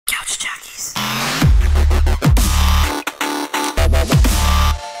Couch Jockeys.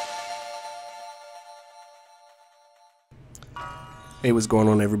 Hey, what's going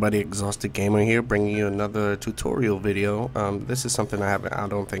on, everybody? Exhausted Gamer here, bringing you another tutorial video. This is something I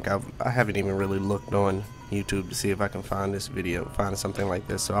haven't even really looked on YouTube to see if I can find something like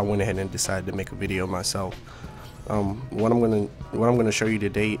this. So I went ahead and decided to make a video myself. What I'm gonna show you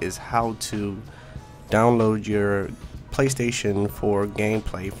today is how to download your PlayStation 4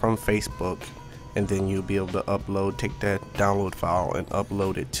 gameplay from Facebook, and then you'll be able to take that download file and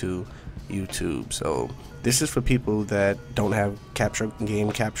upload it to YouTube. So this is for people that don't have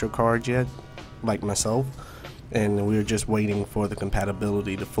game capture cards yet, like myself, and we're just waiting for the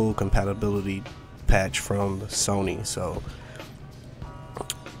full compatibility patch from Sony. So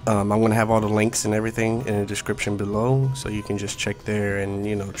I'm gonna have all the links and everything in the description below, so you can just check there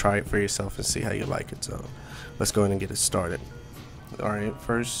and try it for yourself and see how you like it. So let's go ahead and get it started. Alright,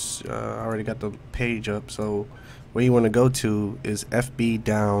 first I already got the page up, so where you want to go to is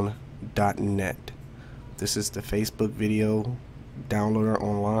fbdown.net. This is the Facebook video downloader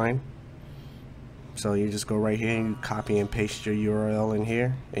online. So you just go right here and you copy and paste your URL in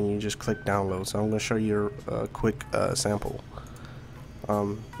here, and you just click download. So I'm going to show you a quick sample.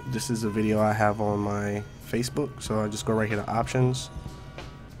 This is a video I have on my Facebook, so I just go right here to options,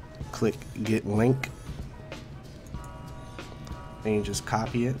 click get link, and you just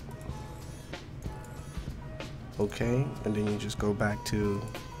copy it. Okay, and then you just go back to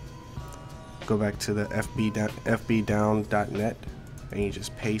the fbdown.net, and you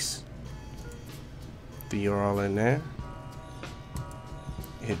just paste the URL in there,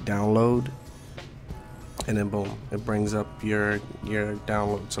 hit download, and then boom, it brings up your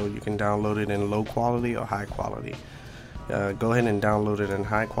download. So you can download it in low quality or high quality. Go ahead and download it in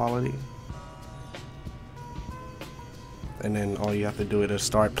high quality, and then all you have to do is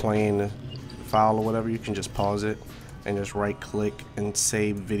start playing the file or whatever. You can just pause it and just right click and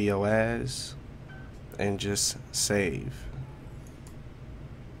save video as, and just save,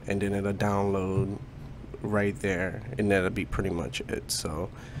 and then it'll download right there, and that'll be pretty much it. So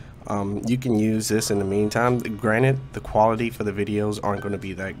you can use this in the meantime. Granted, the quality for the videos aren't going to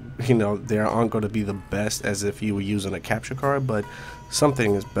be that, they aren't going to be the best as if you were using a capture card, but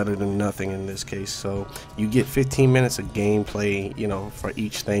something is better than nothing in this case. So you get 15 minutes of gameplay, for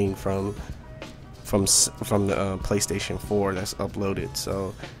each thing from the PlayStation 4 that's uploaded.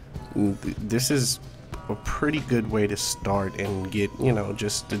 So this is a pretty good way to start and get,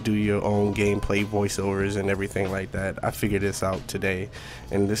 just to do your own gameplay voiceovers and everything like that. I figured this out today,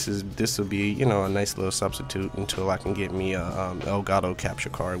 and this will be, a nice little substitute until I can get me a Elgato capture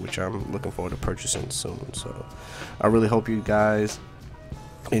card, which I'm looking forward to purchasing soon. So I really hope you guys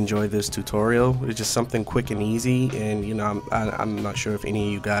enjoy this tutorial. It's just something quick and easy, and I'm not sure if any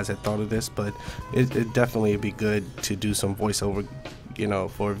of you guys had thought of this, but it definitely would be good to do some voiceover,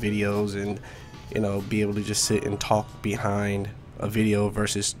 for videos, and be able to just sit and talk behind a video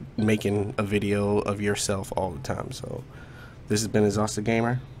versus making a video of yourself all the time. So this has been Exhausted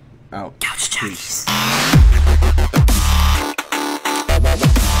Gamer, out. Couch Jockeys.